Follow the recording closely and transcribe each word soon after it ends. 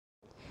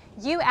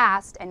You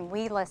asked and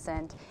we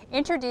listened.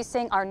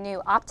 Introducing our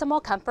new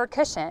Optimal Comfort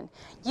cushion.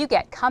 You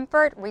get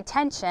comfort,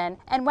 retention,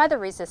 and weather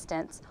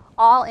resistance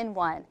all in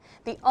one.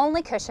 The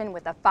only cushion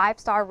with a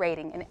 5-star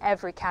rating in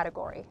every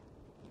category.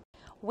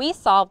 We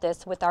solved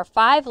this with our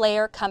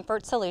 5-layer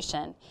comfort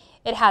solution.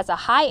 It has a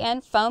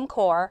high-end foam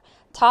core,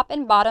 top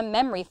and bottom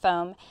memory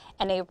foam,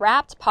 and a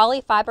wrapped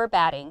polyfiber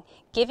batting,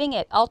 giving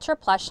it ultra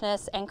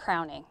plushness and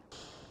crowning.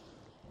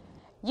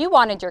 You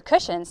wanted your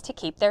cushions to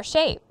keep their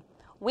shape.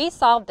 We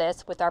solved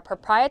this with our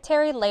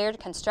proprietary layered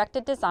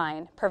constructed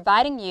design,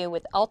 providing you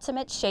with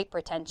ultimate shape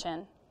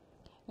retention.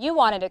 You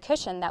wanted a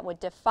cushion that would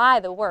defy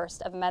the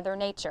worst of Mother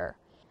Nature.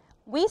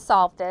 We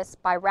solved this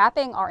by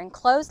wrapping our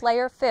enclosed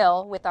layer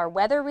fill with our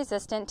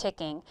weather-resistant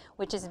ticking,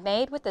 which is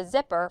made with a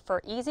zipper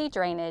for easy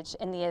drainage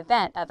in the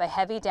event of a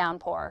heavy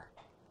downpour.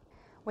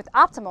 With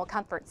Optimal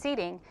Comfort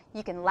seating,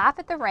 you can laugh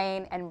at the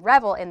rain and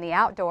revel in the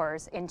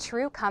outdoors in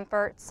true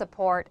comfort,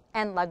 support,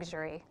 and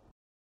luxury.